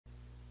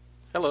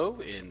Hello,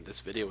 in this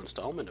video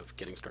installment of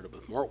Getting Started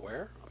with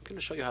Mortware, I'm going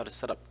to show you how to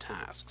set up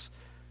tasks.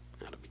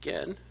 Now to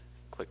begin,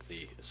 click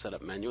the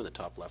Setup menu in the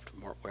top left of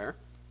Mortware,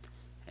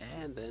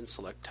 and then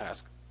select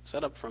Task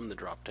Setup from the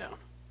drop-down.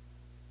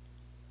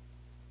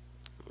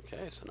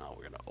 Okay, so now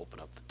we're going to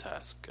open up the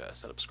Task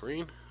Setup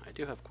screen. I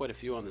do have quite a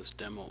few on this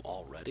demo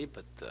already,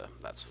 but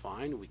that's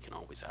fine. We can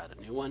always add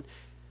a new one.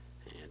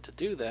 And to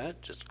do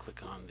that, just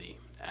click on the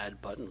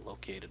Add button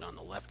located on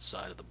the left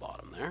side of the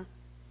bottom there.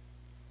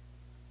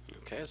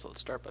 Okay, so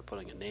let's start by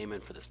putting a name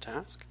in for this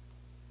task.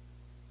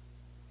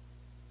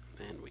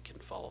 Then we can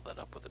follow that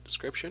up with a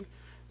description.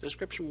 The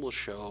description will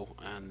show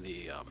on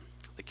the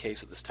case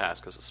that this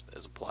task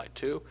is applied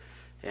to,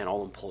 and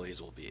all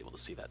employees will be able to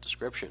see that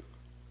description.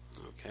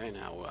 Okay,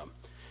 now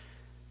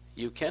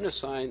you can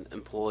assign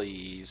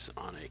employees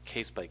on a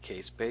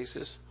case-by-case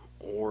basis,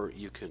 or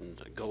you can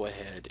go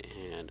ahead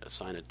and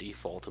assign a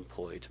default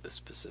employee to this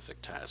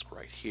specific task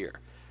right here.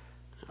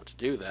 Now to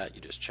do that,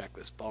 you just check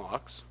this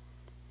box,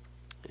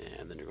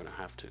 and then you're going to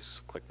have to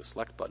click the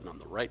select button on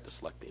the right to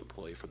select the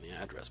employee from the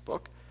address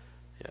book.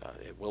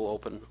 It will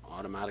open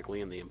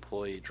automatically in the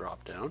employee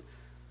drop down.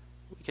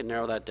 We can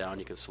narrow that down.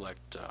 You can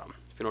select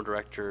funeral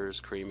directors,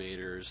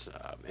 cremators,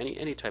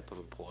 any type of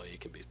employee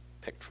can be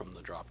picked from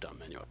the drop down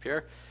menu up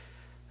here.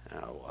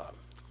 Now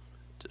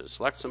to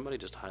select somebody,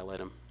 just highlight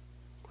them,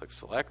 click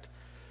select,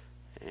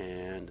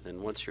 and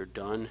then once you're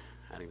done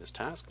adding this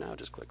task, now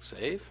just click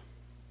save.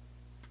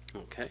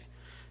 Okay.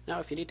 Now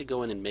if you need to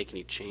go in and make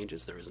any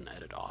changes, there is an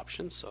edit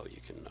option, so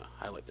you can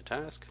highlight the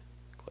task,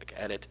 click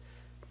edit,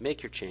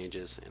 make your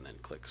changes, and then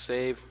click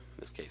save, in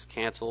this case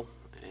cancel,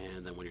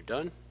 and then when you're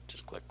done,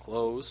 just click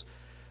close,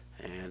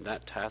 and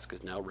that task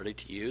is now ready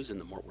to use in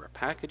the Mortware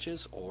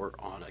packages or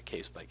on a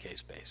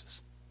case-by-case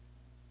basis.